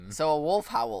So a wolf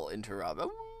howl interrupt.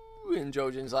 Ooh, and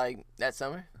Jojen's like, that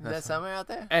summer? Is that summer out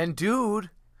there? And dude,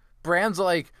 Bran's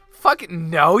like, fucking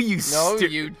no, you No,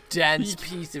 you dense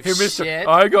piece of Hey, mister, shit.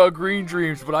 I got green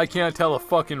dreams, but I can't tell a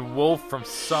fucking wolf from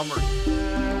summer.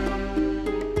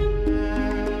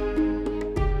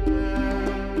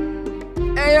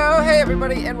 Hey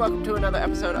everybody, and welcome to another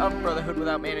episode of Brotherhood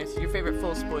Without Manners, your favorite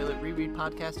full spoiler reread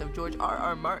podcast of George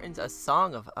R.R. Martin's A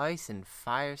Song of Ice and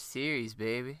Fire series,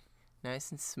 baby.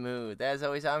 Nice and smooth. As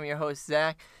always, I'm your host,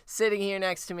 Zach. Sitting here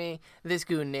next to me, this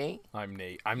goon, Nate. I'm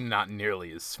Nate. I'm not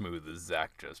nearly as smooth as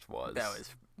Zach just was. That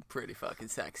was pretty fucking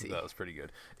sexy. That was pretty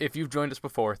good. If you've joined us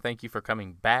before, thank you for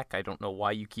coming back. I don't know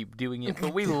why you keep doing it,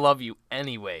 but we love you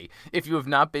anyway. If you have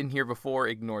not been here before,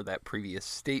 ignore that previous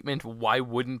statement. Why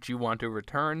wouldn't you want to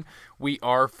return? We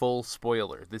are full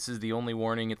spoiler. This is the only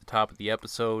warning at the top of the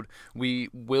episode. We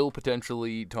will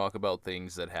potentially talk about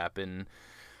things that happen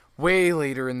way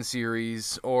later in the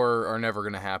series or are never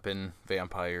going to happen.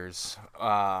 Vampires.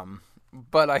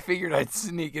 But I figured I'd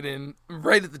sneak it in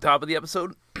right at the top of the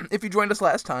episode. If you joined us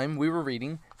last time, we were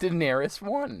reading Daenerys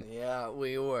 1. Yeah,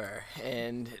 we were.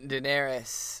 And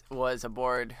Daenerys was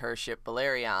aboard her ship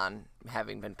Balerion,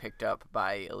 having been picked up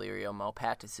by Illyrio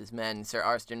Malpatis' men, Sir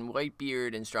Arstan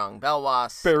Whitebeard and Strong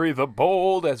Belwas. Barry the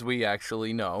Bold, as we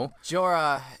actually know.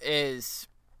 Jorah is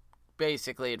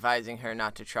basically advising her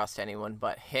not to trust anyone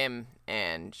but him,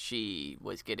 and she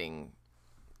was getting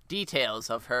details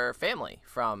of her family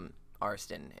from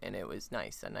Arstan, and it was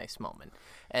nice, a nice moment.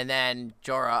 And then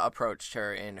Jorah approached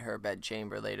her in her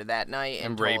bedchamber later that night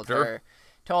and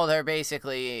told her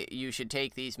basically, you should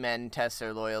take these men, test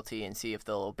their loyalty, and see if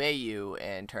they'll obey you,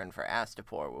 and turn for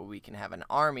Astapor, where we can have an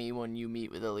army when you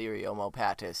meet with Illyrio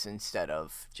Malpatis instead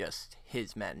of just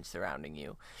his men surrounding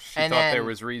you. She thought there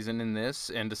was reason in this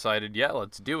and decided, yeah,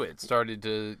 let's do it. Started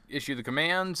to issue the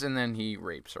commands, and then he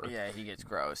rapes her. Yeah, he gets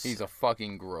gross. He's a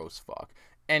fucking gross fuck.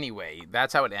 Anyway,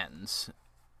 that's how it ends,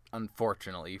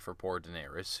 unfortunately, for poor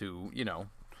Daenerys, who,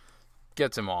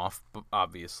 gets him off,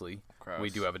 obviously. Gross. We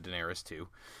do have a Daenerys, too.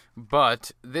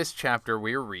 But this chapter,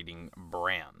 we're reading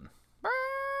Bran.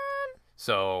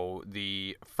 So,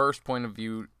 the first point of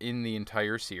view in the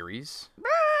entire series,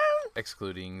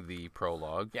 excluding the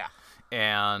prologue. Yeah.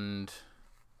 And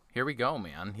here we go,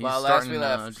 man. He's last we starting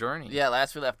left, a journey. Yeah,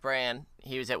 last we left Bran,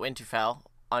 he was at Winterfell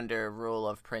under rule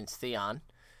of Prince Theon,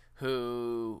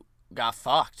 who got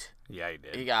fucked. Yeah, he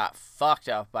did. He got fucked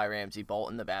up by Ramsay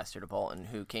Bolton, the bastard of Bolton,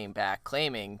 who came back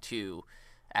claiming to,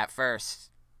 at first,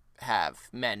 have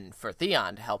men for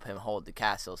Theon to help him hold the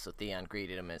castle. So Theon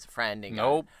greeted him as a friend and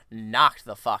got knocked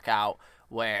the fuck out,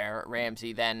 where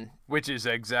Ramsay then... Which is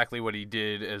exactly what he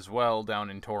did as well down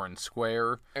in Torrhen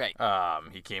Square. Right.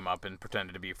 He came up and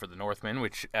pretended to be for the Northmen,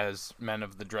 which, as men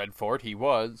of the Dreadfort, he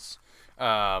was.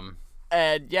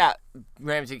 And yeah,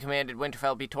 Ramsay commanded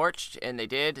Winterfell be torched, and they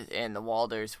did, and the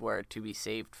Walders were to be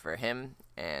saved for him,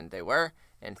 and they were,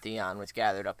 and Theon was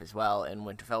gathered up as well, and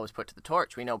Winterfell was put to the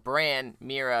torch. We know Bran,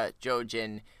 Meera,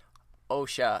 Jojen,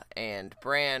 Osha, and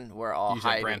Bran were all hiding.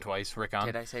 You said Bran twice, Rickon.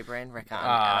 Did I say Bran? Rickon.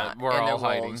 We're all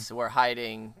hiding. Were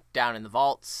hiding down in the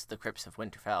vaults, the crypts of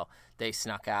Winterfell. They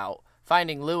snuck out,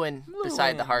 finding Luwin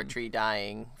beside the heart tree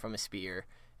dying from a spear,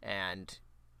 and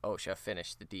Osha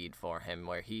finished the deed for him,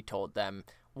 where he told them,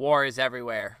 war is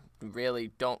everywhere.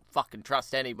 Really, don't fucking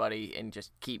trust anybody and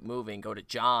just keep moving. Go to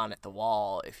Jon at the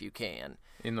wall if you can.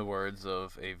 In the words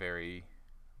of a very,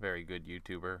 very good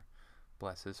YouTuber,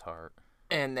 bless his heart.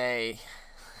 And they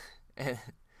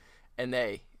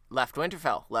left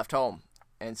Winterfell, left home.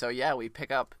 And so, yeah, we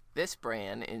pick up this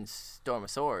Bran in Storm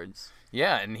of Swords.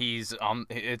 Yeah, and he's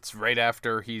it's right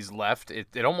after he's left.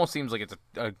 It almost seems like it's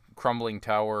a crumbling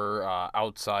tower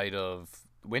outside of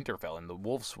Winterfell in the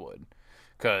Wolfswood,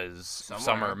 because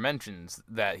Summer mentions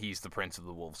that he's the Prince of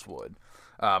the Wolfswood.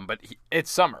 But it's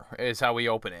Summer is how we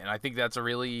open it, and I think that's a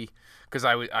really, because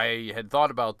I had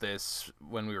thought about this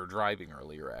when we were driving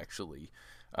earlier, actually,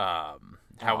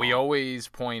 how we always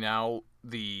point out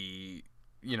the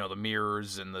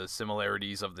mirrors and the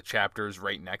similarities of the chapters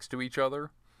right next to each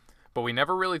other. But we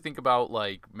never really think about,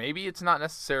 maybe it's not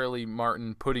necessarily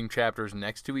Martin putting chapters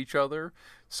next to each other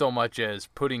so much as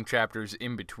putting chapters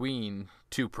in between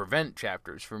to prevent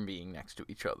chapters from being next to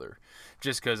each other.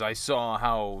 Just because I saw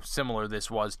how similar this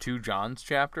was to Jon's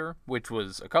chapter, which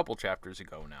was a couple chapters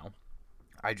ago now.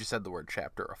 I just said the word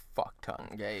chapter a fuck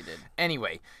ton. Yeah, you did.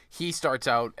 Anyway, he starts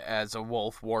out as a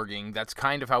wolf warging. That's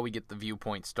kind of how we get the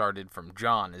viewpoint started from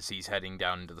Jon as he's heading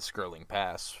down into the Skirling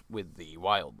Pass with the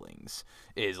wildlings.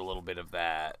 Is a little bit of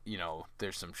that,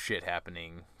 there's some shit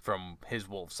happening from his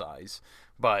wolf's eyes.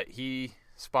 But he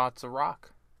spots a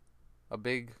rock A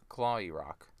big clawy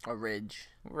rock. A ridge.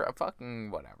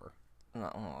 Fucking whatever.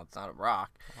 No, it's not a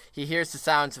rock. He hears the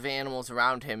sounds of animals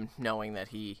around him, knowing that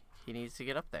he needs to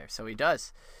get up there. So he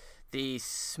does. The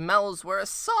smells were a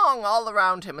song all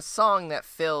around him, a song that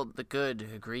filled the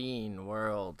good green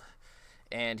world.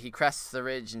 And he crests the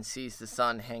ridge and sees the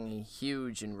sun hanging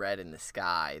huge and red in the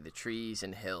sky. The trees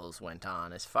and hills went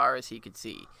on as far as he could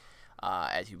see.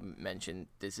 As you mentioned,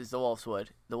 this is the Wolf's Wood.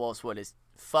 The Wolf's Wood is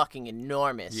fucking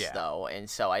enormous, though, and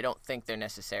so I don't think they're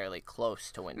necessarily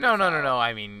close to Winterfell. No.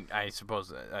 I mean, I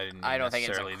suppose I didn't. I don't think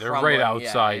it's they're right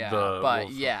outside the. But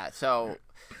Wolf's so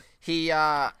he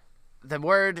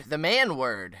the man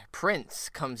word Prince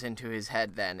comes into his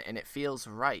head then, and it feels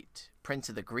right. Prince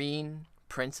of the Green,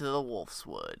 Prince of the Wolf's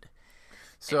Wood.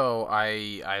 So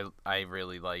I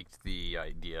really liked the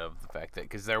idea of the fact that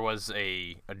because there was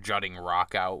a jutting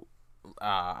rock out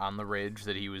on the ridge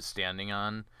that he was standing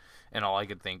on, and all I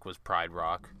could think was Pride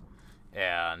Rock,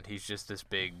 and he's just this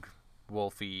big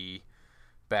wolfy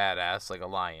badass like a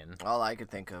lion. All I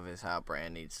could think of is how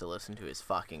Bran needs to listen to his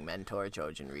fucking mentor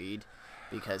Jojen Reed,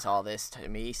 because all this to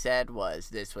me said was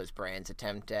this was Bran's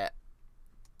attempt at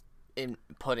in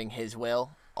putting his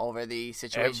will over the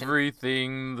situation.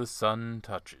 Everything the sun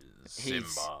touches, Simba.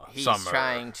 He's Summer.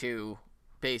 trying to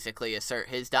basically assert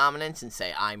his dominance and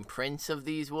say, I'm prince of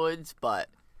these woods, but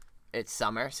it's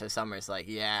Summer, so Summer's like,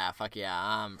 yeah, fuck yeah,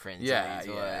 I'm prince of these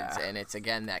woods. And it's,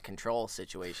 again, that control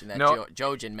situation that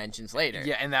Jojen mentions later.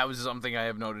 Yeah, and that was something I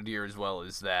have noted here as well,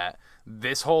 is that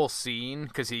this whole scene,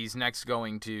 because he's next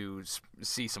going to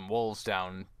see some wolves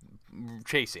down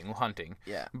hunting.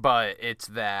 Yeah. But it's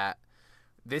that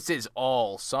this is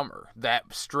all Summer.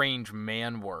 That strange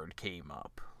man word came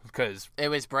up. Because it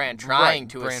was Bran trying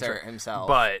to assert himself,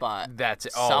 but that's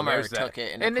it. Summer took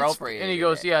it and appropriated and he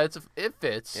goes, "Yeah, it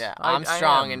fits. Yeah, I'm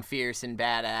strong and fierce and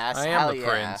badass. I am the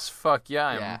prince. Fuck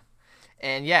yeah,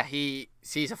 And he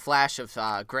sees a flash of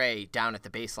gray down at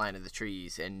the baseline of the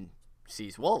trees and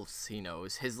sees wolves. He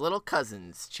knows his little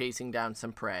cousins chasing down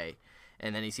some prey,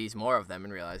 and then he sees more of them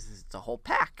and realizes it's a whole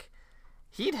pack.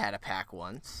 He'd had a pack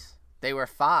once. They were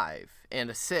 5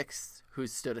 and a 6th who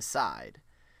stood aside.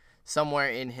 Somewhere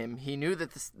in him, he knew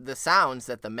that the sounds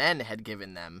that the men had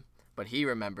given them, but he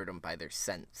remembered them by their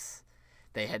scents.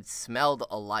 They had smelled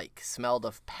alike, smelled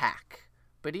of pack,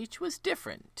 but each was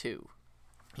different, too.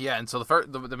 Yeah, and so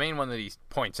the main one that he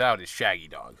points out is Shaggy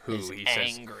Dog, who he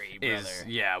says angry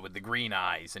brother. with the green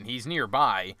eyes, and he's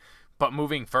nearby, but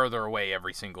moving further away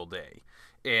every single day.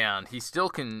 And he still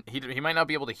can, he might not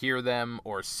be able to hear them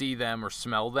or see them or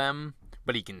smell them,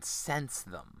 but he can sense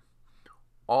them.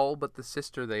 All but the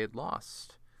sister they had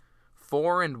lost.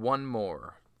 4 and 1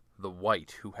 more. The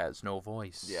white who has no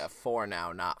voice. Yeah, 4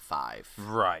 now, not 5.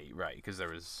 Right, because there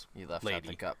was He left Lady. out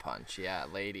the gut punch. Yeah,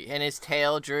 Lady. And his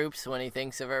tail droops when he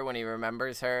thinks of her, when he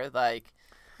remembers her. Like,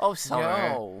 oh,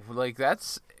 Summer. No, like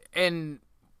that's... And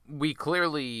we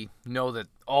clearly know that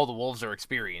all the wolves are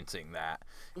experiencing that.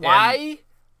 Why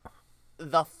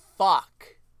the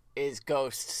fuck is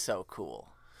Ghost so cool?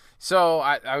 So,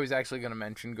 I was actually going to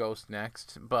mention Ghost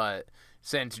next, but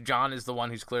since Jon is the one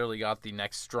who's clearly got the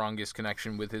next strongest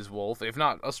connection with his wolf, if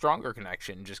not a stronger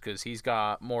connection, just because he's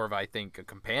got more of, I think, a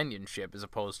companionship as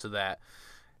opposed to that.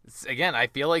 Again, I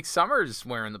feel like Summer's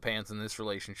wearing the pants in this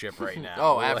relationship right now.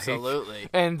 Oh, absolutely.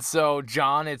 And so,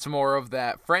 Jon, it's more of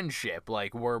that friendship,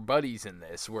 like, we're buddies in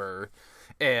this,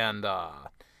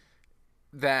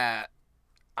 that,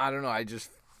 I don't know,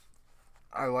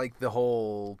 I like the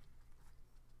whole...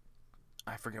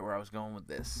 I forget where I was going with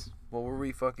this. What were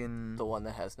we fucking... The one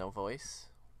that has no voice?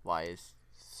 Why is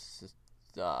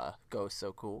Ghost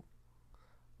so cool?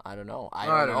 I don't know. I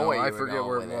don't know. I forget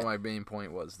what my main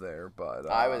point was there, but...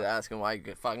 I was asking why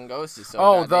fucking Ghost is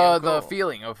so the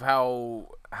feeling of how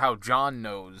Jon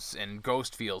knows and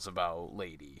Ghost feels about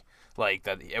Lady. Like,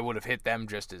 that it would have hit them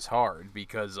just as hard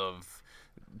because of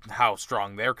how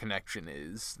strong their connection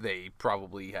is. They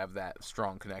probably have that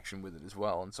strong connection with it as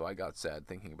well, and so I got sad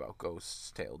thinking about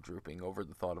Ghost's tail drooping over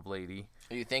the thought of Lady.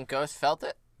 You think Ghost felt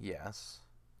it? Yes.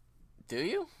 Do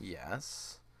you?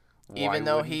 Yes. Even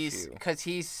though he's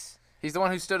the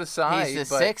one who stood aside. He's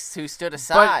the 6th who stood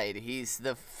aside. He's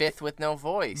the 5th with no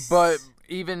voice. But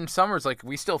even Summer's like,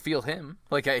 we still feel him.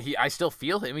 Like I still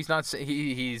feel him. He's not.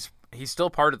 He's still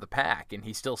part of the pack, and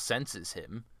he still senses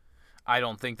him. I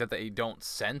don't think that they don't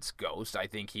sense Ghost. I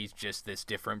think he's just this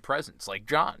different presence, like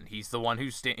Jon. He's the one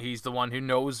who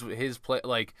knows his play.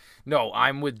 Like, no,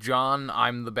 I'm with Jon.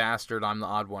 I'm the bastard. I'm the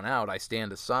odd one out. I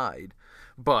stand aside.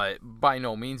 but by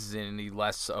no means is any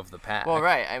less of the pack. Well,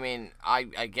 right. I mean, I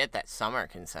get that Summer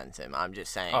can sense him. I'm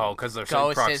just saying. Oh, because there's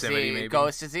some proximity, maybe?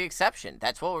 Ghost is the exception.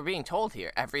 That's what we're being told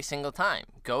here every single time.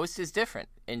 Ghost is different.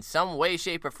 In some way,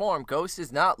 shape, or form, Ghost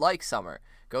is not like Summer.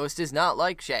 Ghost is not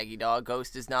like Shaggy Dog.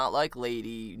 Ghost is not like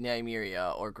Lady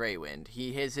Nymeria or Greywind.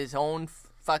 He has his own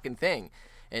fucking thing.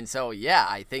 And so, yeah,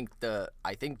 I think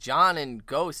Jon and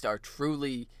Ghost are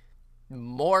truly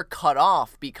more cut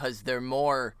off because they're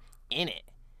more in it.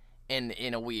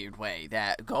 In a weird way,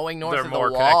 that going north of the wall, they're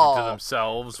more connected to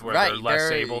themselves, where right, they're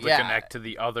less able to connect to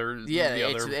the other. Yeah,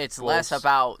 it's less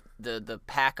about the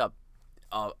pack up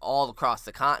all across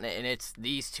the continent, and it's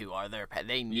these two are their pack.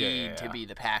 They need to be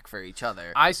the pack for each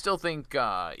other. I still think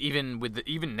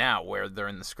even now, where they're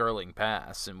in the Skirling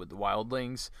Pass and with the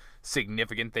wildlings,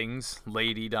 significant things,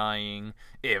 Lady dying,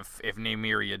 if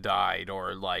Nymeria died,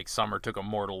 or like Summer took a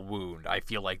mortal wound, I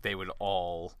feel like they would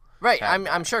all. Right,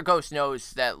 I'm sure Ghost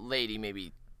knows that Lady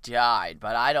maybe died,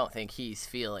 but I don't think he's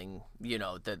feeling,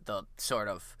 the sort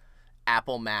of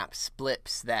Apple Map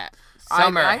splips that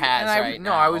Summer has right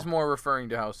now. No, I was more referring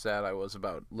to how sad I was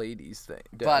about Lady's thing.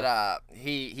 But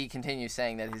he continues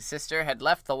saying that his sister had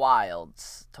left the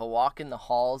wilds to walk in the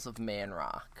halls of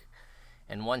Man-Rock,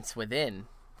 and once within,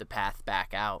 the path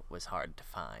back out was hard to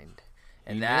find.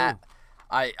 And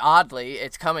oddly,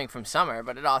 it's coming from Summer,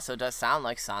 but it also does sound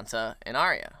like Sansa and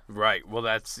Arya. Right. Well,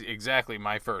 that's exactly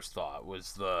my first thought,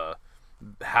 was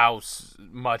how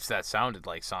much that sounded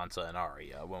like Sansa and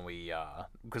Arya when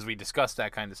because we discussed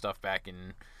that kind of stuff back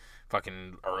in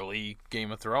fucking early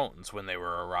Game of Thrones when they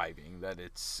were arriving. That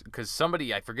it's because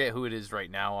somebody, I forget who it is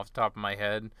right now off the top of my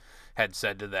head, had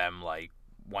said to them, like,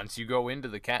 once you go into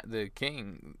the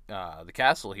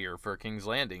castle here for King's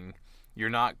Landing, you're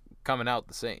not coming out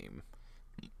the same.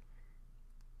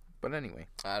 But anyway.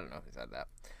 I don't know if he said that.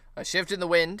 A shift in the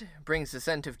wind brings the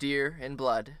scent of deer and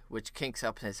blood, which kinks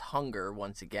up his hunger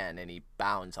once again, and he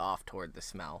bounds off toward the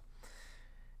smell.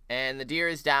 And the deer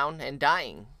is down and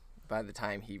dying by the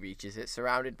time he reaches it,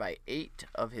 surrounded by 8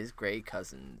 of his gray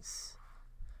cousins.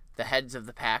 The heads of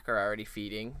the pack are already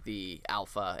feeding the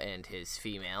alpha and his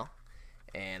female,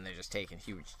 and they're just taking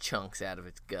huge chunks out of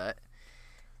its gut.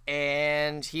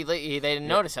 And they didn't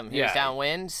notice him. He was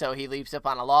downwind, so he leaps up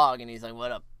on a log, and he's like,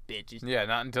 "What up, bitches?" Yeah,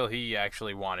 not until he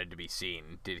actually wanted to be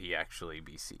seen did he actually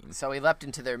be seen. So he leapt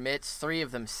into their midst. 3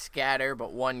 of them scatter,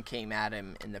 but one came at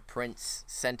him, and the prince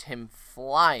sent him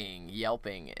flying,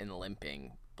 yelping and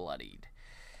limping, bloodied.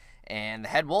 And the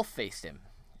head wolf faced him,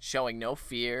 showing no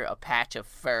fear, a patch of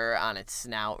fur on its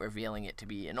snout revealing it to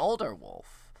be an older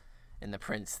wolf. And the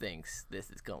prince thinks this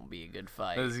is going to be a good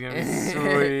fight. This is going to be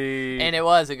sweet. And it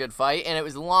was a good fight, and it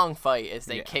was a long fight as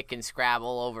they kick and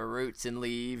scrabble over roots and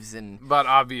leaves. But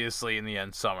obviously, in the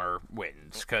end, Summer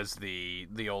wins, because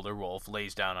the older wolf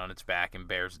lays down on its back and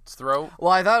bares its throat.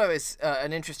 Well, I thought it was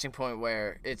an interesting point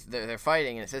where they're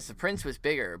fighting, and it says the prince was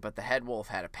bigger, but the head wolf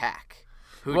had a pack.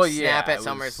 Who'd snap at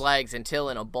Summer's legs until,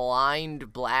 in a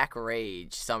blind black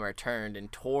rage, Summer turned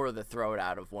and tore the throat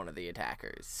out of one of the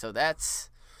attackers. So that's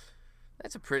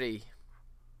a pretty,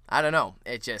 I don't know.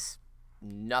 It just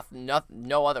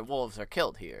no other wolves are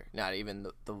killed here. Not even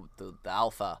the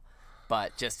alpha,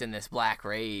 but just in this black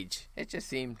rage, it just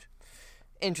seemed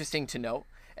interesting to note.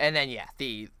 And then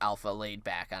the alpha laid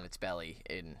back on its belly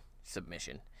in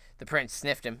submission. The prince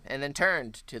sniffed him and then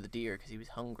turned to the deer because he was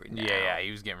hungry now. Yeah, he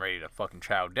was getting ready to fucking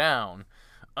chow down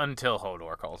until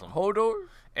Hodor calls him. Hodor?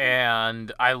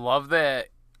 And I love that,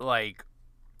 like,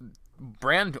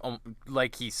 Bran,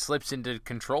 he slips into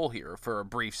control here for a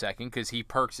brief second because he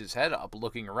perks his head up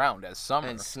looking around as Summer.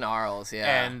 And snarls,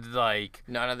 yeah. And, like,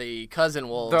 none of the cousin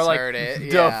wolves heard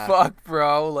it. The fuck,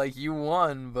 bro? Like, you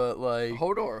won, but, like...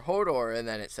 Hodor. And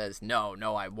then it says, no,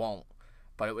 I won't.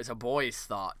 But it was a boy's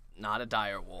thought, not a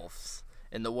dire wolf's.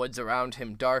 And the woods around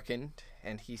him darkened,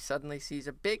 and he suddenly sees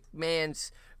a big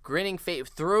man's grinning face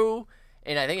through,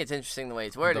 and I think it's interesting the way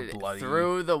it's worded,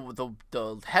 through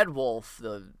the head wolf,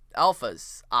 the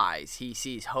alpha's eyes, he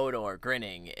sees Hodor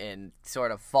grinning and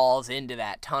sort of falls into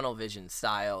that tunnel vision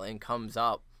style and comes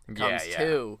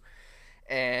to.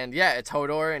 And it's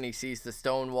Hodor, and he sees the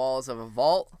stone walls of a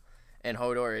vault, and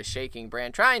Hodor is shaking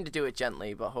Bran, trying to do it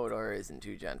gently, but Hodor isn't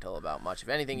too gentle about much of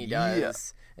anything he does. Yeah.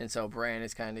 And so Bran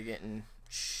is kind of getting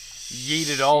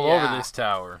yeeted all over this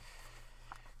tower.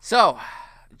 So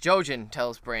Jojen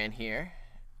tells Bran here,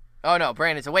 oh no,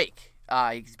 Bran is awake.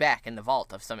 He's back in the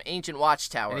vault of some ancient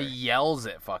watchtower. And he yells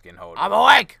at fucking Hodor. I'm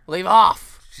awake! Leave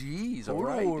off! Jeez,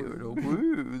 alright,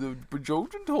 dude. But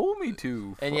Jojen told me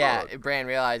to. And Bran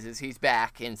realizes he's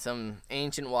back in some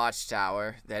ancient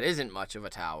watchtower that isn't much of a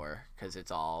tower, because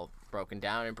it's all broken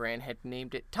down, and Bran had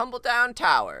named it Tumble Down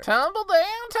Tower. Tumble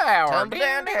Down Tower. Tumble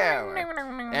Down Tower.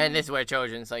 And this is where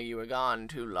Jojen's like, you were gone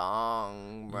too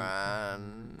long,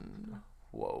 Bran.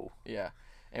 Whoa. Yeah.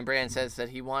 And Bran says that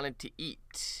he wanted to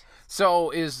eat.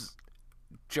 So is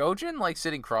Jojen like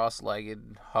sitting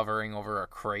cross-legged, hovering over a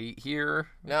crate here?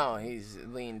 No, he's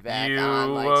leaned back you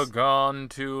on. Like, were gone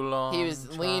too long. he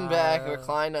was leaned back,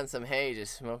 reclined on some hay,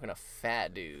 just smoking a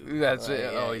fat dude. That's like,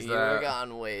 it. Yeah, Oh, he's you that. were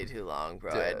gone way too long,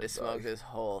 bro. I had to smoke this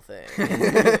whole thing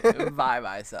by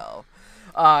myself.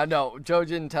 No,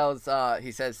 Jojen tells.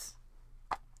 He says,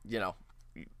 you know,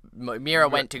 Mira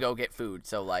went to go get food,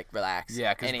 so like relax.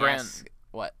 Yeah, because And he Bran asks,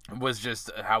 what? was just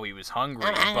how he was hungry,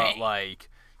 I'm hungry. but like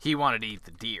he wanted to eat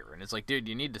the deer, and it's like, dude,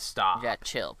 you need to stop. You gotta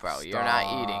chill, bro. You're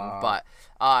not eating. But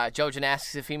Jojen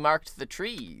asks if he marked the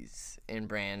trees, and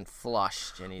Bran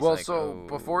flushed, and he's Well, like, so "Ooh."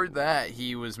 before that,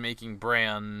 he was making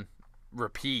Bran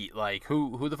repeat, like,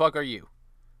 who the fuck are you?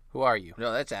 Who are you?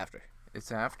 No, that's after.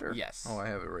 It's after? Yes. Oh, I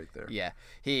have it right there. Yeah.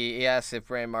 He asks if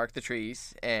Bran marked the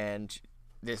trees, and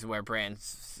this is where Bran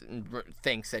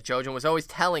thinks that Jojen was always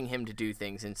telling him to do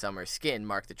things in Summer's skin.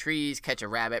 Mark the trees, catch a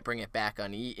rabbit, bring it back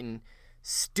uneaten.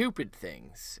 Stupid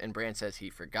things. And Bran says he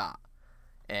forgot.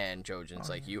 And Jojen's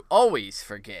like, you always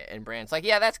forget. And Bran's like,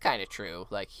 yeah, that's kind of true.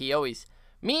 Like, he always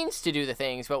means to do the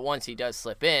things, but once he does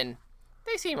slip in,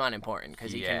 they seem unimportant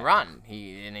because he can run.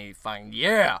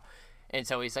 Yeah. And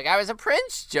so he's like, I was a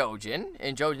prince, Jojen.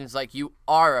 And Jojen's like, you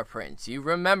are a prince. You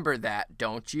remember that,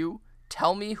 don't you?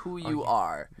 Tell me who you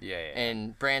are. Yeah.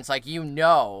 And Bran's like, you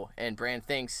know. And Bran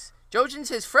thinks Jojen's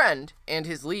his friend and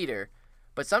his leader,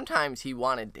 but sometimes he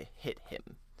wanted to hit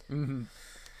him. Mm-hmm.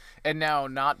 And now,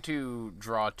 not to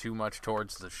draw too much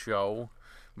towards the show,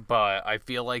 but I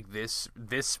feel like this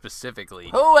specifically,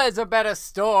 Who has a better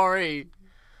story?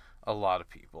 a lot of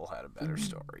people had a better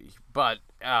story. But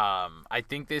I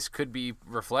think this could be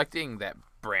reflecting that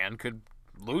Bran could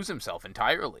lose himself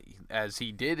entirely, as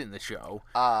he did in the show.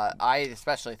 I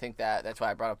especially think that's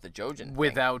why I brought up the Jojen thing.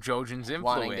 Without Jojen's influence.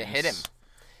 Wanting to hit him.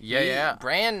 Yeah.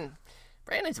 Bran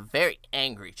is a very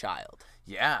angry child.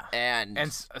 Yeah. And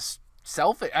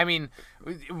selfish. I mean,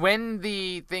 when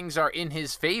the things are in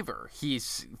his favor,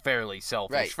 he's fairly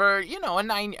selfish. Right. For, a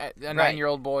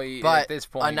 9-year-old boy but at this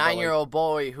point. a 9-year-old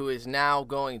boy who is now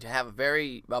going to have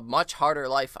a much harder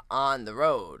life on the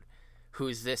road,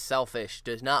 who's this selfish,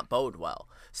 does not bode well.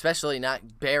 Especially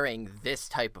not bearing this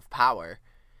type of power.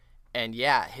 And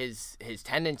yeah, his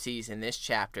tendencies in this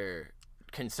chapter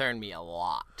concern me a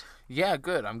lot. Yeah,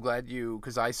 good. I'm glad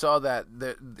because I saw that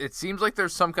it seems like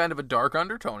there's some kind of a dark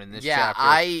undertone in this chapter.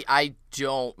 Yeah, I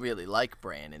don't really like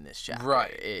Bran in this chapter.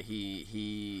 Right.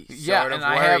 He sort of and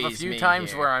I have a few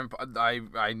times here. where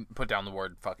I put down the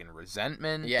word fucking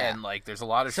resentment. Yeah. And like there's a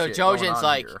lot of so shit going Jojen's on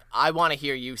like, here. I want to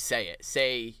hear you say it.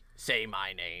 Say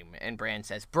my name. And Bran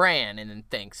says Bran, and then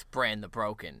thinks Bran the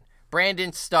Broken.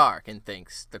 Brandon Stark, and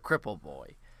thinks the Cripple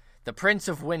Boy. The Prince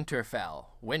of Winterfell.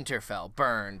 Winterfell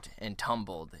burned and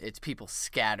tumbled, its people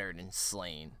scattered and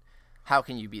slain. How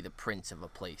can you be the prince of a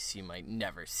place you might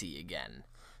never see again?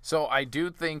 So I do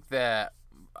think that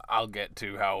I'll get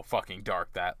to how fucking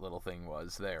dark that little thing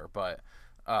was there, but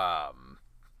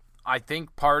I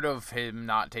think part of him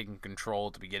not taking control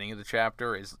at the beginning of the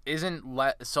chapter isn't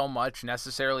so much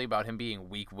necessarily about him being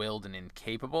weak-willed and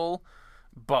incapable,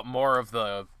 but more of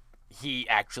he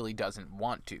actually doesn't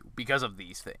want to because of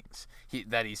these things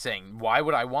that he's saying. Why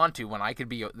would I want to when I could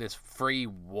be this free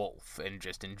wolf and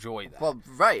just enjoy that? Well,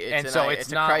 right. It's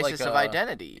a not crisis like of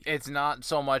identity. It's not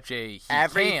so much a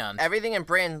can't. Everything in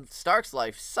Bran Stark's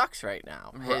life sucks right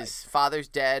now. Right. His father's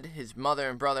dead. His mother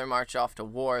and brother marched off to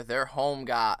war. Their home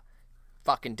got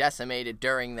fucking decimated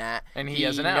during that. And he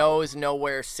has an out. knows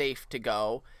nowhere safe to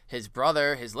go. His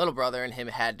little brother, and him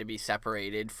had to be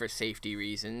separated for safety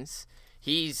reasons.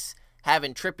 He's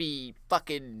having trippy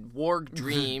fucking warg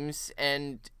dreams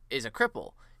and is a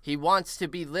cripple. He wants to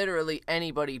be literally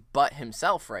anybody but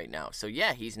himself right now. So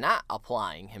yeah, he's not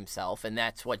applying himself, and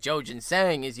that's what Jojen's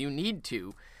saying is you need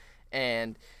to.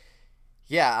 And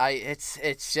yeah, it's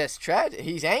just tragic.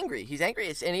 He's angry.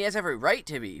 And he has every right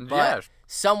to be. But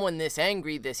someone this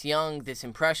angry, this young, this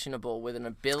impressionable, with an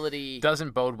ability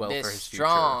doesn't bode well this for his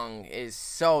strong is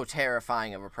so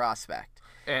terrifying of a prospect.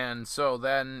 And so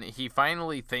then he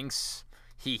finally thinks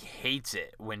he hates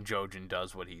it when Jojen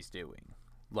does what he's doing.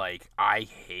 Like, I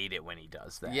hate it when he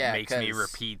does that. Yeah, it makes me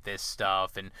repeat this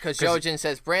stuff. Because Jojen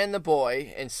says, Bran the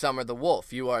boy and Summer the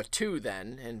wolf. You are two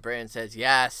then. And Bran says,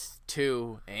 yes,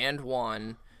 2 and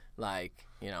 1. Like,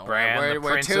 Bran,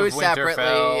 we're Prince two of separately,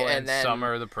 Winterfell, and then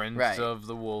Summer, the Prince of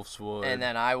the Wolfswood. And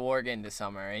then I warg into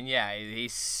Summer, and yeah,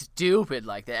 he's stupid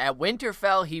like that. At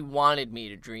Winterfell, he wanted me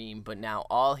to dream, but now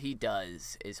all he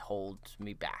does is hold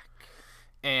me back.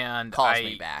 And calls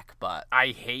me back, but I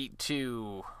hate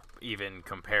to even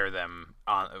compare them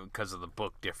because of the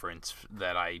book difference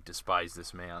that I despise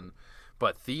this man.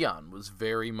 But Theon was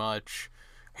very much,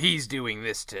 he's doing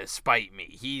this to spite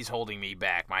me. He's holding me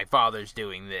back. My father's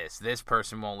doing this. This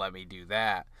person won't let me do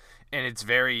that. And it's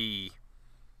very,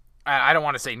 I don't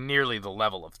want to say nearly the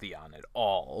level of Theon at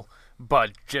all,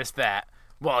 but just that,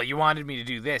 well, you wanted me to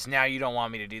do this, now you don't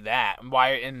want me to do that.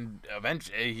 Why? And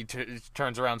eventually he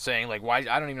turns around saying, like, why?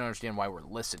 I don't even understand why we're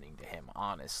listening to him,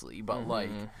 honestly. But,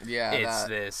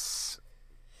 this...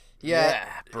 Yeah,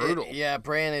 brutal.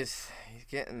 Bran he's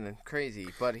getting crazy.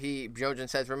 But Jojen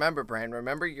says, remember, Bran,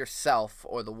 remember yourself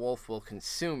or the wolf will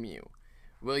consume you.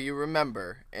 Will you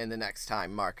remember in the next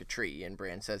time mark a tree? And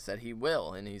Bran says that he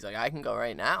will. And he's like, I can go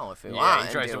right now if you want.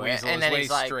 He tries to weasel and his then way he's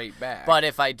like, straight back. But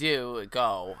if I do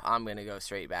go, I'm going to go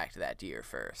straight back to that deer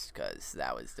first because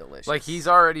that was delicious. Like, he's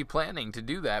already planning to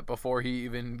do that before he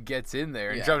even gets in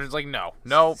there. And Jojen's like, no.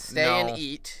 Stay and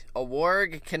eat. A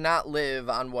warg cannot live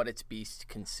on what its beast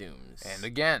consumes. And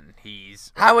again,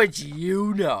 he's... How would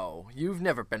you know? You've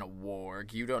never been a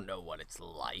warg. You don't know what it's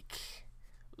like.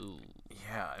 Ooh.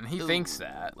 Yeah, and he thinks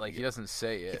that. Like, he doesn't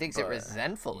say it. He thinks it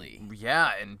resentfully.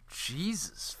 Yeah, and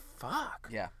Jesus, fuck.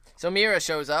 Yeah. So Mira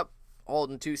shows up,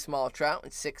 holding 2 small trout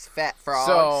and 6 fat frogs.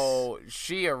 So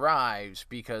she arrives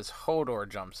because Hodor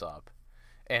jumps up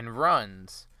and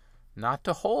runs, not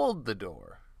to hold the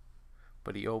door,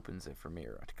 but he opens it for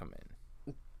Mira to come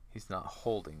in. He's not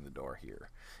holding the door here.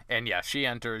 And yeah, she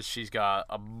enters. She's got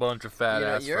a bunch of fat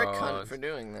ass You're frogs. a cunt for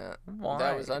doing that. Why?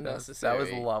 That was unnecessary. That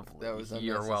was lovely. That was unnecessary.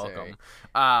 You're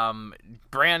welcome.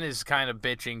 Bran is kind of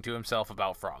bitching to himself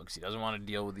about frogs. He doesn't want to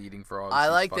deal with eating frogs. I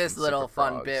He's like fucking this sick little of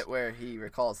fun frogs. bit where he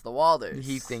recalls the Walders.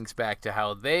 He thinks back to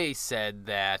how they said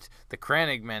that the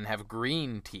Crannogmen have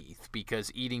green teeth because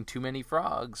eating too many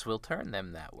frogs will turn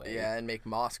them that way. Yeah, and make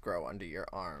moss grow under your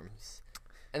arms.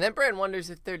 And then Bran wonders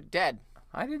if they're dead.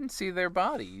 I didn't see their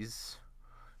bodies.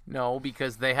 No,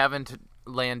 because they haven't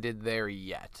landed there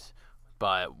yet.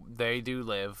 But they do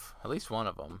live, at least one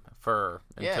of them,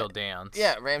 until dance.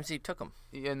 Yeah, Ramsay took them.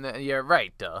 Yeah,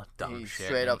 right, dumb he shit.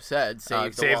 straight up said,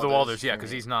 save the Walders, yeah,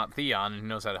 because he's not Theon and he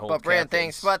knows how to hold But Bran captives.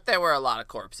 thinks, but there were a lot of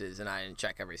corpses, and I didn't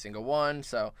check every single one,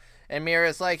 so... And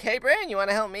Mira's like, hey, Bran, you want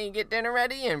to help me get dinner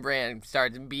ready? And Bran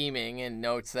starts beaming and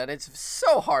notes that it's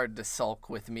so hard to sulk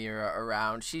with Mira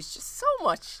around. She's just so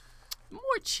much more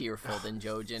cheerful than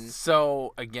Jojen.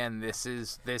 So, again,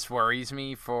 this worries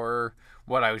me for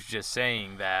what I was just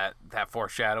saying, that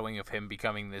foreshadowing of him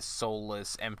becoming this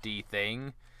soulless, empty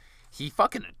thing. He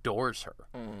fucking adores her.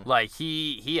 Like,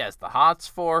 he has the hots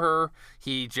for her.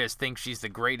 He just thinks she's the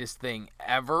greatest thing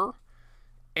ever.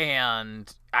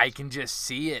 And I can just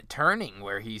see it turning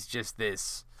where he's just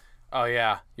this, oh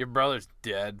yeah, your brother's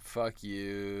dead, fuck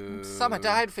you. Summer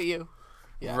died for you.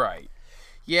 Yeah. Right.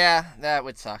 Yeah, that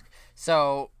would suck.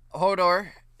 So, Hodor,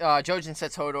 Jojen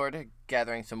sets Hodor to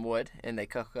gathering some wood, and they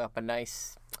cook up a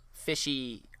nice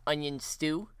fishy onion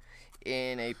stew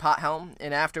in a pot helm,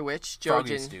 and after which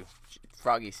Jojen...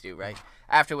 Froggy stew, right?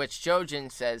 After which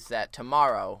Jojen says that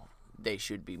tomorrow they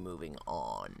should be moving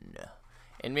on.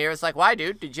 And Mira's like, why,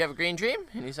 dude? Did you have a green dream?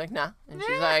 And he's like, nah. And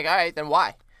she's like, all right, then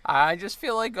why? I just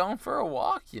feel like going for a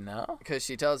walk, you know? Because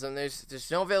she tells him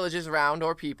there's no villages around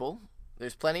or people.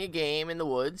 There's plenty of game in the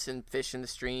woods and fish in the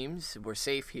streams. We're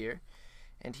safe here.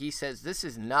 And he says, this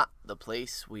is not the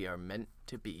place we are meant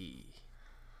to be.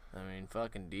 I mean,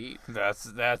 fucking deep.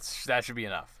 That should be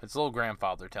enough. It's a little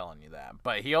grandfather telling you that.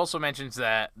 But he also mentions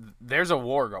that there's a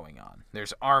war going on.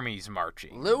 There's armies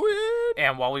marching. Lewin!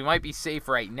 And while we might be safe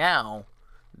right now,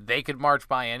 they could march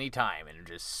by any time and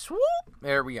just swoop.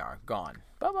 There we are. Gone.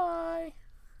 Bye-bye.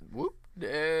 Whoop.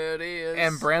 There it is.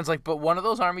 And Bran's like, but one of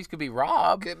those armies could be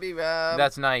robbed. Could be robbed.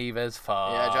 That's naive as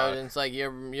fuck. Yeah, Jojen's like, your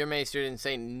maester didn't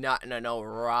say nothing to no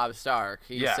Robb Stark.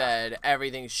 He said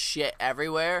everything's shit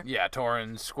everywhere. Yeah,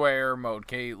 Torrhen Square, Moat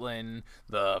Caitlin,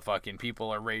 the fucking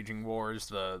people are raging wars,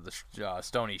 the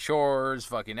Stony Shores,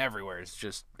 fucking everywhere.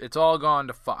 It's all gone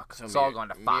to fuck. So it's all gone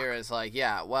to fuck. Mira's like,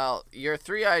 yeah, well, your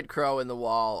 3-eyed crow and the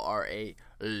wall are a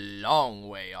long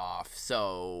way off,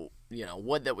 so... You know,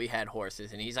 would that we had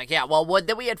horses. And he's like, yeah, well, would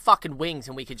that we had fucking wings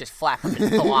and we could just flap them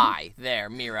and fly. There,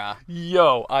 Mira.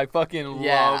 Yo, I fucking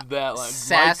love that. Like,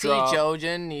 sassy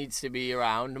Jojen needs to be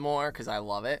around more because I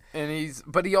love it. And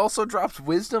but he also drops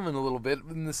wisdom in a little bit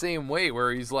in the same way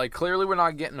where he's like, clearly we're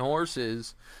not getting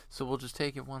horses, So we'll just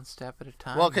take it one step at a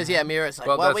time. Well, because Mira's like,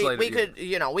 Well,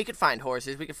 we could find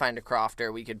horses, we could find a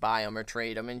crofter, we could buy them or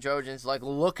trade them, and Jojen's like,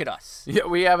 look at us. Yeah,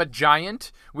 we have a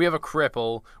giant, we have a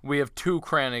cripple, we have 2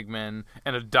 Crannogmen,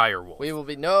 and a direwolf. We will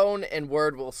be known, and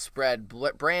word will spread.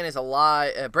 Bran is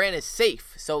alive. Bran is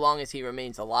safe so long as he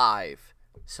remains alive.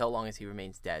 So long as he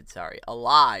remains dead. Sorry,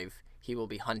 alive. He will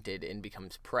be hunted and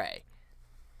becomes prey.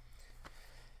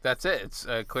 That's it. It's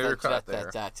a clear cut there.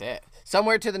 That's it.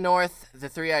 Somewhere to the north, the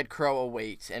three-eyed crow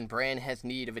awaits, and Bran has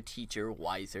need of a teacher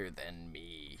wiser than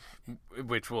me.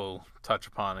 Which we'll touch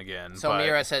upon again. So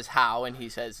Mira says, how? And he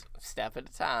says, step at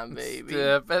a time, baby.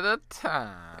 Step at a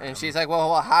time. And she's like,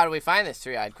 well, how do we find this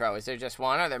three-eyed crow? Is there just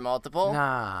one? Are there multiple?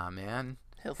 Nah, man.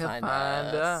 He'll find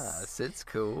us. It's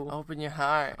cool. Open your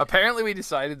heart. Apparently we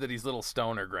decided that he's little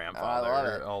stoner grandfather I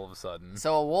love it. all of a sudden.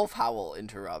 So a wolf howl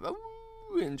interrupt.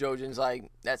 And Jojen's like,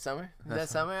 that summer? Is that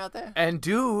summer out there? And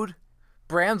dude,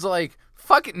 Bran's like,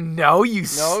 fucking no, you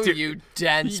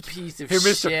dense piece of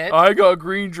mister, shit. I got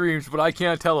green dreams, but I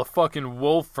can't tell a fucking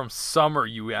wolf from summer,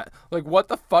 you like, what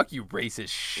the fuck, you racist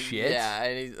shit? Yeah,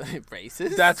 and he's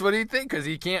racist? That's what he'd think, because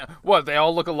he can't, what, they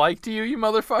all look alike to you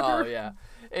motherfucker? Oh, yeah.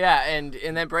 Yeah, and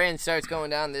then Bran starts going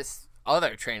down this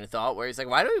other train of thought where he's like,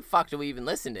 why the fuck do we even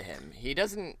listen to him?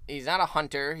 He's not a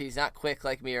hunter, he's not quick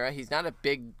like Mira, he's not a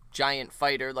big giant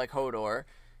fighter like Hodor.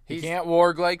 He can't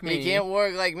warg like me. He can't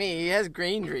warg like me. He has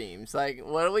green dreams. Like,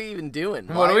 what are we even doing?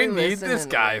 What do we need this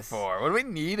guy for? What do we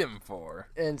need him for?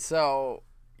 And so,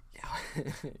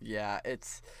 yeah,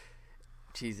 it's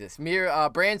Jesus.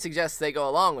 Bran suggests they go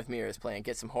along with Mira's plan,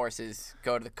 get some horses,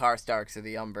 go to the Karstarks or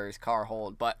the Umbers,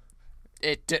 Carhold, but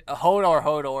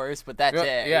Hodor's, but that's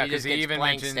it. Yeah, because he even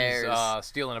mentions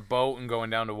stealing a boat and going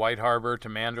down to White Harbor to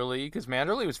Manderley, because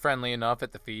Manderley was friendly enough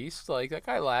at the feast. Like, that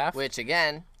guy laughed. Which,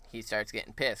 again, he starts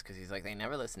getting pissed, because he's like, they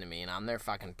never listen to me, and I'm their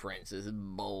fucking prince. This is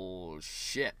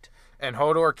bullshit. And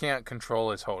Hodor can't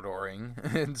control his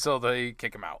Hodoring, and so they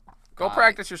kick him out. Go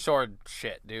practice your sword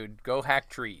shit, dude. Go hack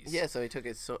trees. Yeah, so he took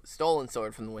his stolen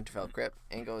sword from the Winterfell crypt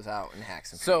and goes out and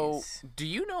hacks some trees. So, do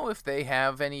you know if they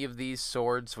have any of these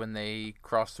swords when they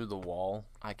cross through the wall?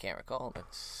 I can't recall.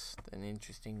 That's an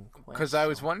interesting question. Because I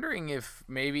was wondering if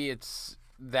maybe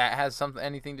that has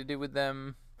anything to do with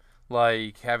them,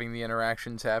 like having the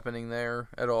interactions happening there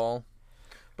at all.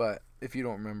 But if you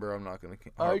don't remember, I'm not going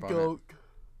to harp on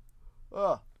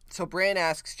it. So Bran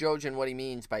asks Jojen what he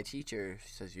means by teacher. He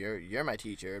says, you're my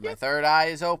teacher. My third eye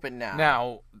is open now.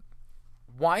 Now,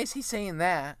 why is he saying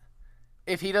that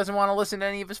if he doesn't want to listen to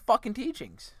any of his fucking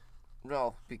teachings?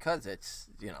 Well, because it's,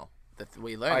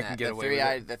 we learned that.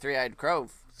 The three-eyed crow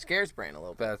scares Bran a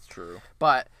little bit. That's true.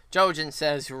 But Jojen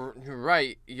says,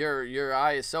 right, your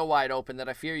eye is so wide open that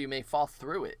I fear you may fall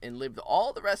through it and live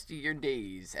all the rest of your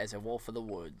days as a wolf of the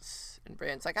woods. And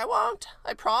Bran's like, I won't.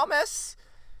 I promise.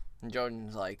 And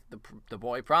Jojen's like, the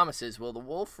boy promises, will the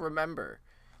wolf remember?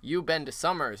 You bend to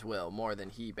Summer's will more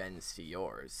than he bends to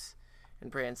yours.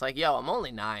 And Bran's like, yo, I'm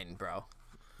only 9, bro.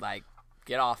 Like,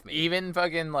 get off me. Even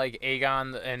fucking, like,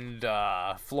 Aegon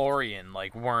and Florian,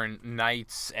 like, weren't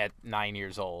knights at 9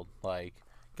 years old. Like,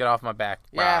 get off my back.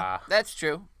 Yeah, that's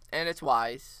true. And it's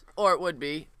wise. Or it would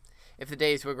be, if the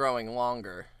days were growing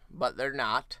longer. But they're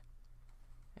not.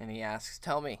 And he asks,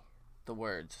 tell me the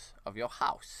words of your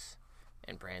house.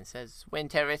 And Bran says,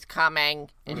 winter is coming.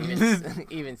 And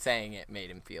even saying it made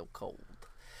him feel cold.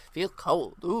 Feel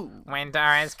cold. Ooh.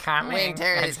 Winter is coming.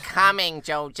 Winter is coming,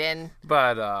 Jojen.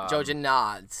 But, Jojen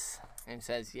nods and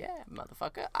says, yeah,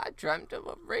 motherfucker, I dreamt of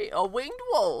a winged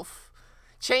wolf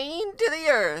chained to the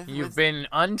earth. You've been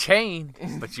unchained,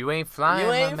 but you ain't flying,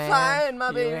 You ain't flying,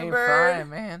 my baby bird. You ain't flying,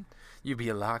 man. You'd be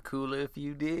a lot cooler if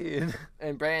you did.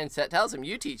 And Bran tells him,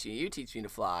 you teach me to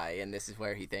fly. And this is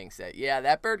where he thinks that,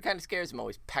 that bird kind of scares him,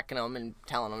 always pecking him and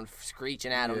telling him,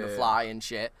 screeching at him to fly and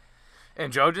shit.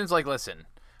 And Jojen's like, listen,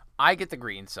 I get the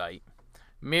green sight.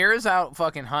 Mira's out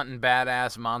fucking hunting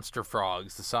badass monster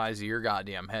frogs the size of your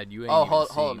goddamn head. You ain't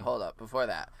hold up. Before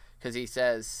that.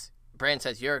 Because Bran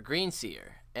says, you're a green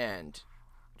seer. And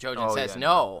Jojen says,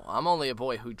 no, I'm only a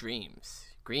boy who dreams.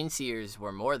 Green seers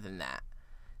were more than that.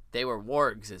 They were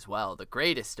wargs as well, the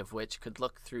greatest of which could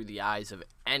look through the eyes of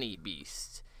any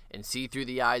beast, and see through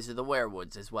the eyes of the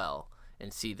werewolves as well,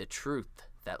 and see the truth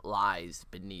that lies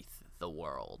beneath the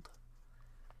world.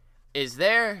 Is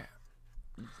there,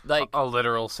 like... a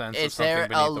literal sense of something beneath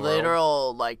the world? Is there a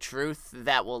literal, like, truth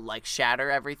that will, like, shatter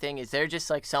everything? Is there just,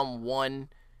 like, some one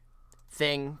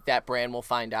thing that Bran will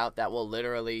find out that will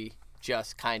literally...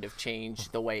 just kind of change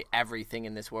the way everything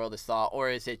in this world is thought, or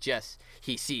is it just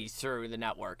he sees through the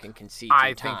network and can see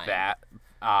through time? I think that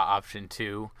option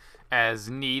too, as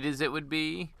neat as it would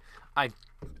be,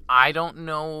 I don't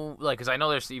know, like, because I know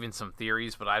there's even some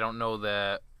theories, but I don't know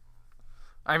that.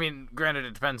 I mean, granted,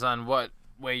 it depends on what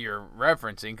way you're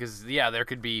referencing, because there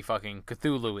could be fucking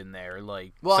Cthulhu in there,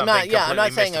 like. Well, I'm not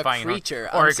saying a mystifying, creature.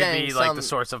 or I'm it could be like the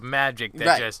source of magic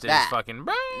that just is fucking.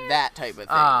 That type of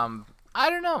thing. I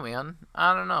don't know, man.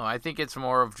 I don't know. I think it's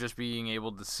more of just being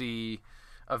able to see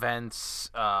events.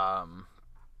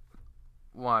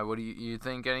 Why? What do you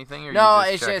think? Anything? Or No,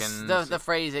 you it's just the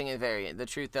phrasing is very. The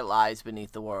truth that lies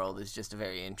beneath the world is just a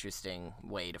very interesting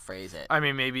way to phrase it. I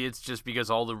mean, maybe it's just because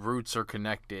all the roots are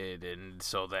connected, and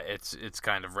so that it's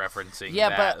kind of referencing. Yeah,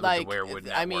 that but like, the Werewood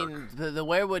Network. I mean, the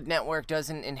Werewood Network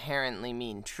doesn't inherently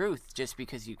mean truth just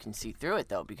because you can see through it,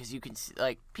 though. Because you can see,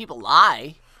 like, people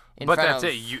lie. But that's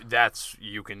it.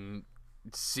 You can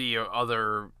see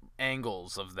other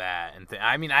angles of that, and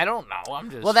I mean, I don't know. I'm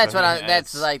just. Well, that's what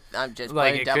I'm just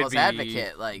playing devil's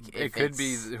advocate. Like, it could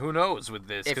be. Who knows with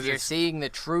this? If you're seeing the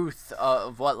truth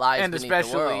of what lies beneath the world,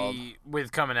 and especially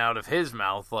with coming out of his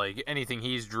mouth, like anything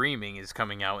he's dreaming is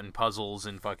coming out in puzzles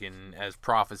and fucking as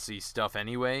prophecy stuff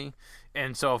anyway.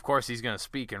 And so, of course, he's going to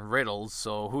speak in riddles,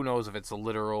 so who knows if it's a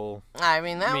literal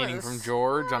meaning from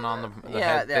George on the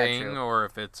head thing, true. Or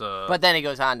if it's a... But then he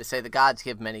goes on to say, the gods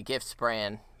give many gifts,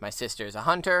 Bran. My sister is a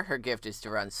hunter. Her gift is to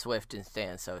run swift and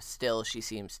stand so still she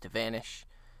seems to vanish.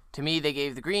 To me they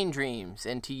gave the green dreams,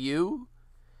 and to you?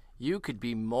 You could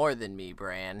be more than me,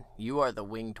 Bran. You are the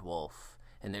winged wolf,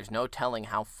 and there's no telling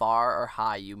how far or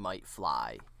high you might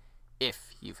fly,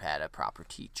 if you've had a proper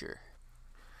teacher.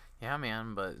 Yeah,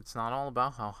 man, but it's not all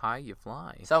about how high you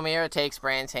fly. So Meera takes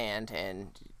Bran's hand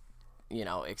and,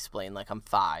 explain like I'm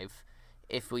 5.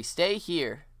 If we stay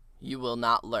here, you will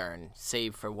not learn,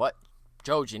 save for what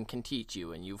Jojen can teach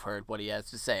you, and you've heard what he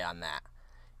has to say on that.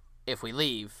 If we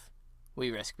leave, we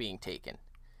risk being taken.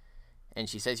 And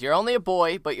she says, you're only a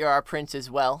boy, but you're our prince as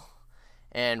well.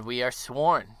 And we are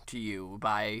sworn to you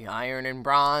by iron and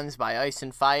bronze, by ice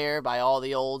and fire, by all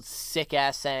the old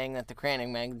sick-ass saying that the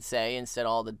Crannogmen say instead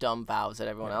of all the dumb vows that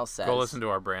everyone else says. Go listen to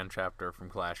our Bran chapter from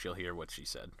Clash. You'll hear what she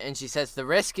said. And she says, the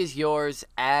risk is yours,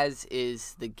 as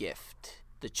is the gift.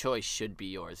 The choice should be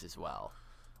yours as well.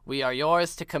 We are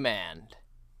yours to command.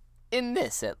 In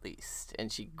this, at least.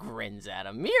 And she grins at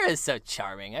him. Meera is so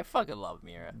charming. I fucking love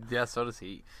Meera. Yeah, so does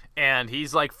he. And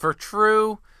he's like, for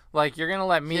true... Like, you're going to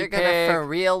let me You're going to for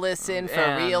real listen,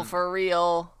 for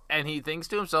real. And he thinks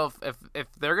to himself, if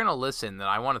they're going to listen, then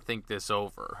I want to think this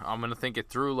over. I'm going to think it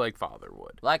through like father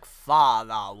would. Like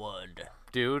father would.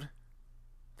 Dude,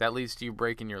 that leads to you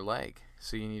breaking your leg,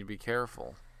 so you need to be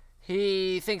careful.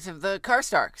 He thinks of the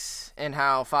Karstarks and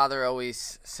how father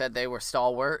always said they were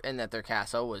stalwart and that their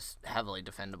castle was heavily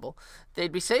defendable.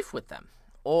 They'd be safe with them.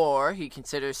 Or he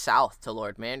considers south to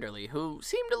Lord Manderley, who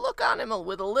seemed to look on him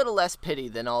with a little less pity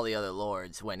than all the other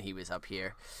lords when he was up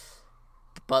here.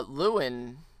 But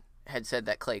Luwin had said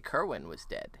that Clay Kerwin was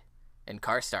dead, and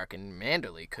Karstark and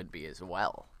Manderley could be as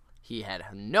well. He had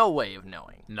no way of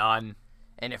knowing. None.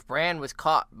 And if Bran was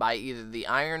caught by either the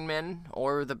Iron Men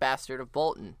or the Bastard of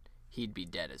Bolton, he'd be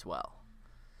dead as well.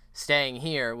 Staying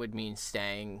here would mean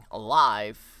staying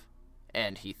alive,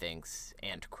 and he thinks,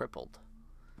 and crippled.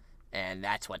 And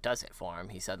that's what does it for him.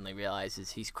 He suddenly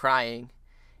realizes he's crying,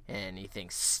 and he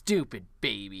thinks, stupid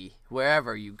baby,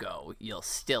 wherever you go, you'll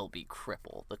still be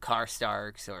crippled. The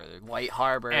Karstarks or the White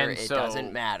Harbor, it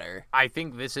doesn't matter. I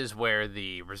think this is where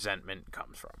the resentment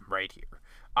comes from, right here.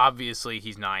 Obviously,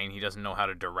 he's 9. He doesn't know how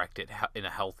to direct it in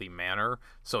a healthy manner,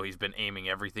 so he's been aiming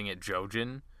everything at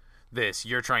Jojen.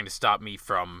 You're trying to stop me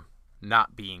from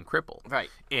not being crippled. Right.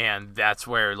 And that's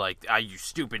where, like, you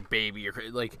stupid baby, you're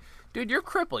like... Dude, you're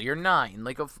crippled. You're 9.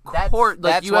 Like, of course,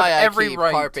 that's you why have every I keep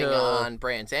right harping to... on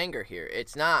Bran's anger here.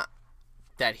 It's not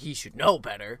that he should know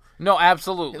better. No,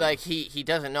 absolutely. Like he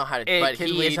doesn't know how to. It but can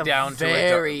he lead is a down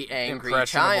very to angry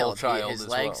impressionable child. His as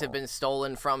legs well. have been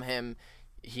stolen from him.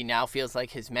 He now feels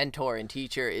like his mentor and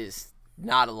teacher is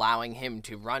not allowing him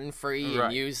to run free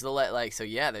and use the So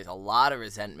yeah, there's a lot of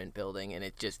resentment building, and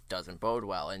it just doesn't bode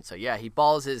well. And so yeah, he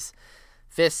balls his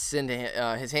fists into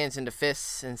his hands into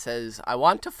fists and says, "I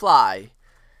want to fly.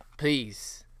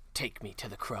 Please take me to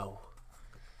the crow."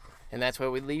 And that's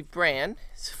where we leave Bran.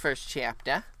 It's the first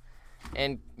chapter.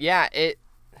 And yeah,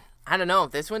 I don't know.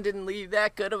 This one didn't leave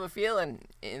that good of a feeling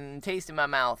and taste in my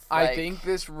mouth. I think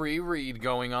this reread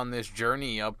going on this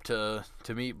journey up to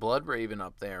meet Bloodraven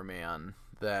up there, man,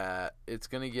 that it's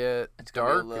going to get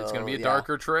dark. It's going to be a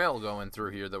darker trail going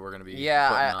through here that we're going to be putting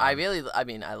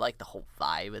on. I like the whole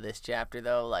vibe of this chapter,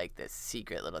 though. Like this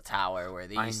secret little tower where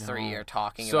these 3 are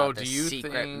talking about the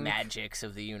secret magics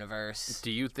of the universe.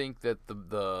 Do you think that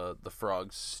the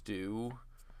frogs stew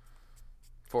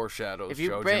foreshadows If you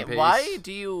Jojen Pace. why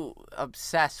do you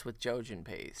obsess with Jojen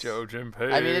Pace? Jojen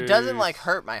Pace. I mean, it doesn't like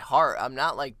hurt my heart. I'm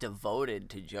not like devoted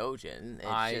to Jojen.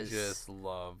 I just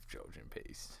love Jojen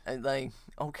Pace. And like,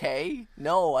 okay,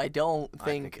 no, I don't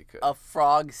think it could. a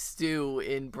frog stew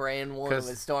in Bran 1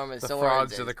 with Storm of the Swords.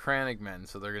 frogs are the Kranich men,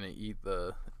 so they're gonna eat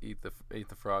the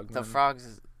frog. The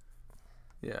frogs.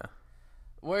 Yeah.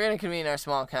 We're going to convene our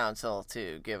small council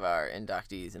to give our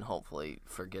inductees and hopefully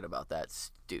forget about that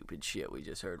stupid shit we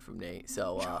just heard from Nate.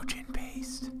 So, Jojen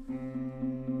Paste.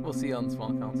 We'll see you on the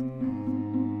small council.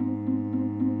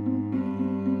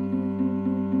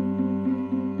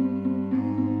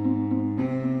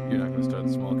 You're not going to start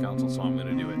the small council, so I'm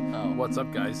going to do it. Oh. What's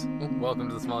up, guys? Welcome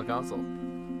to the small council.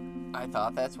 I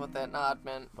thought that's what that nod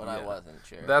meant, but I wasn't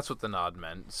sure. That's what the nod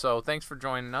meant. So thanks for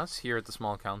joining us here at the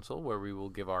Small Council, where we will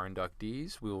give our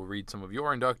inductees. We will read some of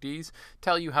your inductees,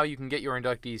 tell you how you can get your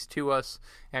inductees to us,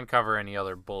 and cover any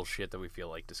other bullshit that we feel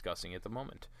like discussing at the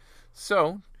moment.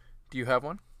 So, do you have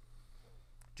one?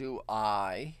 Do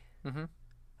I? Mm-hmm.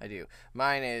 I do.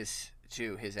 Mine is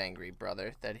to his angry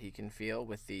brother that he can feel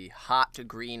with the hot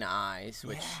green eyes,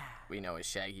 which we know is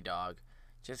Shaggy Dog.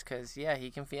 Just because, he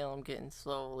can feel him getting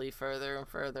slowly further and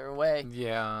further away.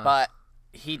 Yeah. But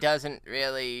he doesn't,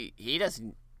 at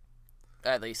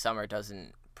least Summer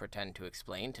doesn't pretend to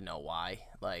explain to know why.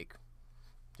 Like,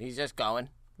 he's just going.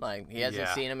 Like, he hasn't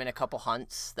seen him in a couple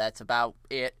hunts. That's about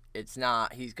it. It's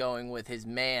not, he's going with his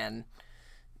man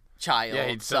child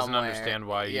he just doesn't understand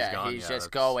why he's gone. He's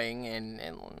just going and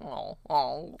the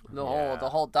whole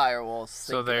direwolves.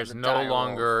 So there's no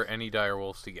longer any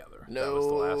direwolves together. No. That was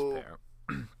the last pair.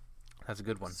 That's a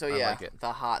good one. So I like it.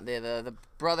 the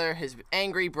brother, his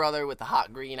angry brother with the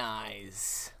hot green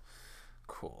eyes.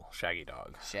 Cool. Shaggy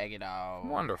Dog. Shaggy Dog.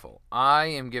 Wonderful. I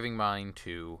am giving mine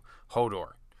to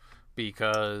Hodor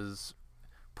because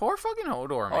poor fucking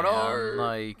Hodor, man. Hodor.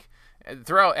 Like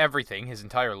throughout everything, his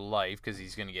entire life, because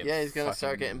he's gonna get he's gonna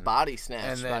start getting body snatched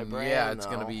and then, by Bran. It's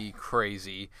gonna be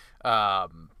crazy.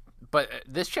 But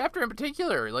this chapter in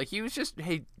particular, like he was just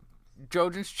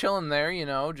Jojen's chilling there,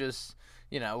 just.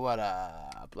 What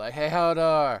up? Like, hey,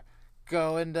 Hodor,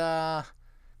 go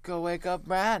wake up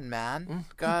Bran, man.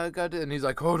 Go do. And he's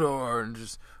like, Hodor, and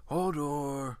just,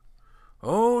 Hodor.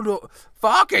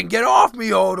 Fucking get off me,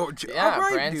 Hodor. Yeah,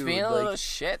 right, Bran's dude. being a little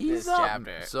shit this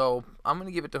chapter. So, I'm going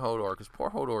to give it to Hodor, because poor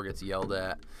Hodor gets yelled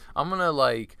at. I'm going to,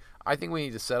 I think we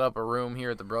need to set up a room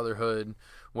here at the Brotherhood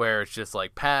where it's just,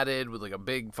 padded with, a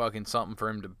big fucking something for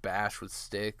him to bash with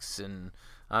sticks, and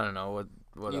I don't know,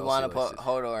 what you want to put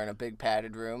Hodor in a big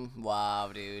padded room?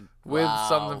 Wow, dude. With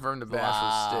something for him to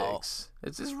bash with sticks.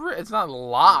 It's not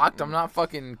locked. I'm not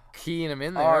fucking keying him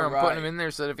in there. I'm putting him in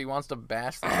there so that if he wants to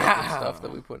bash the fucking stuff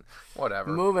that we put. Whatever.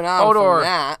 Moving on from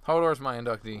that. Hodor's my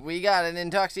inductee. We got an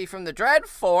inductee from the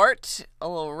Dreadfort. A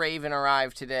little raven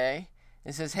arrived today.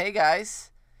 It says, hey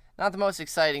guys, not the most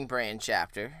exciting Bran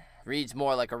chapter. Reads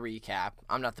more like a recap.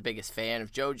 I'm not the biggest fan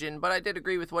of Jojen, but I did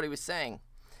agree with what he was saying.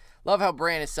 Love how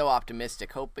Bran is so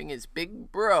optimistic, hoping his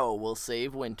big bro will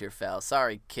save Winterfell.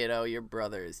 Sorry, kiddo, your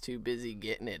brother is too busy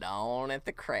getting it on at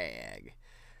the crag.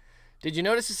 Did you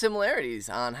notice the similarities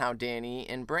on how Dany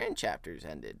and Bran chapters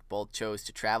ended? Both chose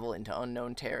to travel into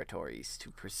unknown territories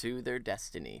to pursue their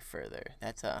destiny further.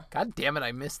 God damn it,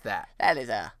 I missed that. That is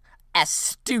a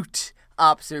astute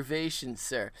observation,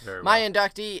 sir. Very well. My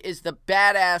inductee is the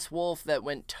badass wolf that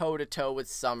went toe-to-toe with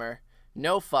Summer.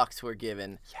 No fucks were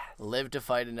given. Yes. Live to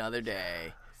fight another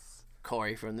day.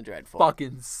 Corey from the Dreadfort.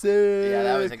 Fucking sick. Yeah,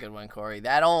 that was a good one, Corey.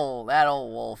 That old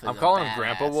wolf is I'm calling him badass.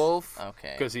 Grandpa Wolf.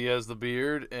 Okay. Because he has the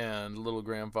beard and little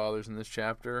grandfathers in this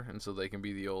chapter, and so they can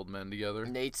be the old men together.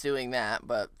 Nate's doing that,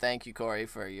 but thank you, Corey,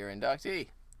 for your inductee.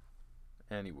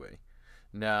 Anyway.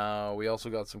 Now, we also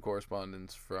got some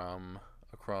correspondence from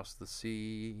across the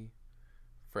sea,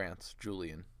 France,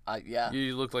 Julian. Yeah.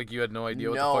 You looked like you had no idea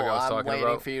what the fuck I was talking about. No, I'm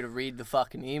waiting for you to read the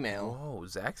fucking email. Whoa,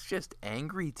 Zach's just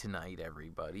angry tonight,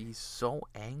 everybody. He's so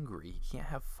angry. He can't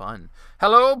have fun.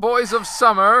 Hello, boys of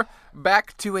summer.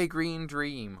 Back to a green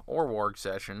dream. Or warg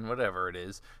session, whatever it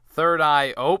is. Third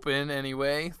eye open,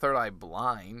 anyway. Third eye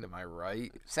blind, am I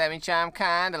right? Semi-chime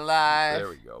kind of live.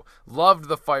 There we go. Loved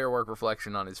the firework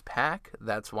reflection on his pack.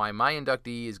 That's why my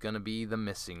inductee is going to be the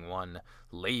missing one.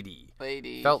 Lady.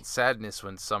 Felt sadness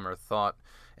when Summer thought...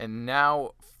 And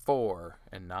now 4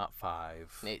 and not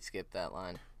 5. Nate skipped that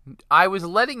line. I was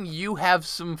letting you have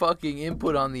some fucking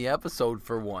input on the episode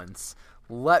for once.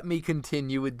 Let me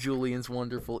continue with Julian's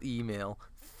wonderful email.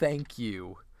 Thank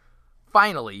you.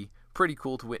 Finally, pretty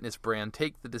cool to witness Bran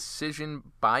take the decision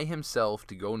by himself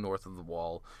to go north of the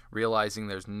wall, realizing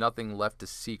there's nothing left to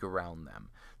seek around them.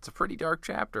 It's a pretty dark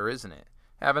chapter, isn't it?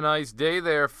 Have a nice day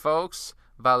there, folks.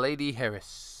 Valady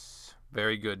Harris.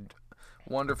 Very good.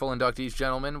 Wonderful inductees,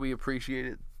 gentlemen. We appreciate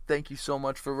it. Thank you so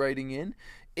much for writing in.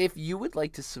 If you would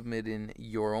like to submit in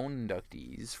your own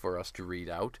inductees for us to read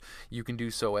out, you can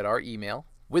do so at our email,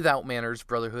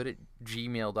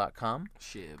 withoutmannersbrotherhood@gmail.com.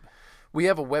 Shib. We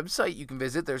have a website you can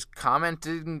visit. There's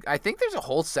commenting. I think there's a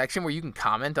whole section where you can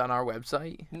comment on our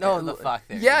website. No, the fuck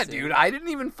there Yeah, isn't. dude. I didn't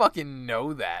even fucking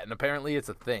know that. And apparently it's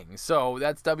a thing. So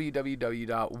that's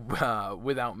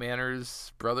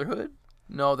www.withoutmannersbrotherhood?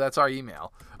 No, that's our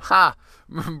email. Ha!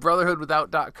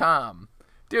 brotherhoodwithout.com.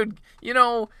 Dude, you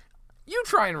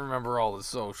try and remember all the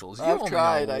socials. You I've only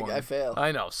tried. know one. I failed.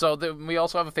 I know. So we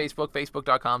also have a Facebook,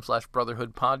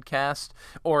 facebook.com/brotherhoodpodcast.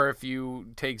 Or if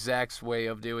you take Zach's way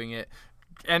of doing it,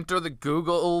 enter the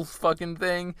Google fucking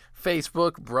thing,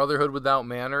 Facebook, Brotherhood Without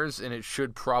Manners, and it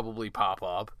should probably pop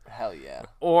up. Hell yeah.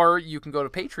 Or you can go to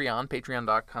Patreon,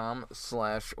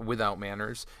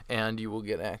 patreon.com/withoutmanners, and you will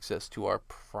get access to our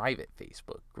private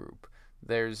Facebook group.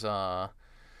 There's some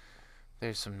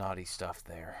naughty stuff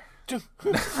there.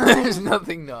 There's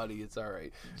nothing naughty. It's all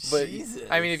right. But Jesus.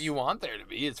 I mean, if you want there to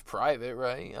be, it's private,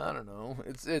 right? I don't know.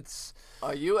 It's.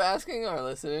 Are you asking our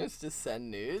listeners to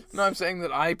send nudes? No, I'm saying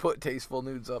that I put tasteful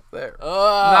nudes up there.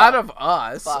 Oh, Not of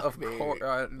us, fuck of me.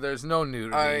 course. There's no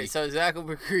nudity. All right, so Zach will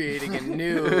be creating a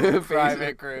new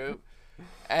private group.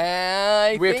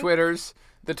 And We have Twitters.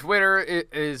 The Twitter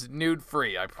is nude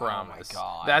free. I promise.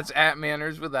 God. That's at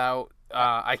Manners Without.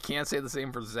 I can't say the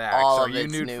same for Zach. All so of are you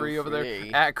it's nude free over there?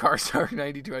 nude-free. At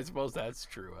Carstar92. I suppose that's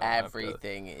true.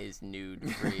 Everything is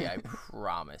nude free, I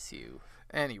promise you.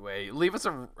 Anyway, leave us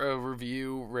a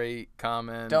review, rate,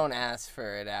 comment. Don't ask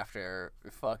for it after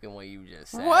fucking what you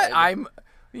just said. What?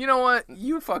 You know what?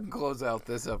 You fucking close out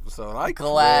this episode. I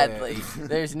Gladly. quit.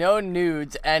 There's no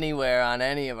nudes anywhere on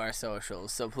any of our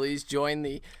socials, so please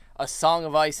join a Song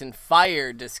of Ice and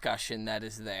Fire discussion that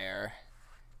is there,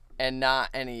 and not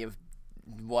any of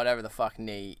whatever the fuck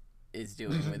Nate is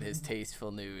doing with his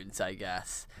tasteful nudes, I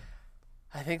guess.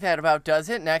 I think that about does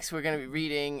it. Next, we're going to be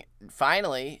reading,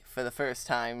 finally, for the first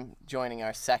time, joining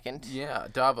our second. Yeah,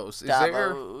 Davos. Is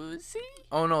there... Davos.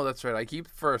 Oh, no, that's right. I keep,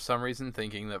 for some reason,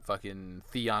 thinking that fucking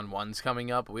Theon 1's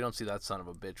coming up, but we don't see that son of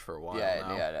a bitch for a while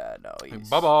now. No.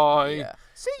 Bye-bye. Yeah.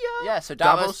 See ya. Yeah, so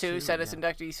Davos Davos 2 2, set us yeah.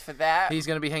 inductees for that. He's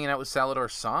going to be hanging out with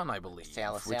Salador San, I believe,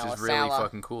 which is really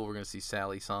fucking cool. We're going to see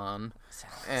Sally San.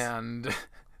 And...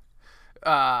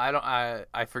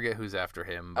 I forget who's after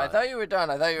him. But... I thought you were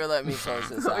done. I thought you were letting me close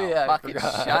this out. Yeah, I Fucking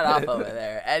forgot. shut up over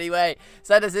there. Anyway,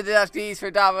 so that is the inductees for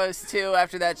Davos 2.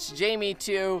 After that's Jamie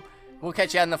 2. We'll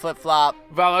catch you on the flip-flop.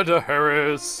 Valada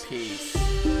Harris. Peace.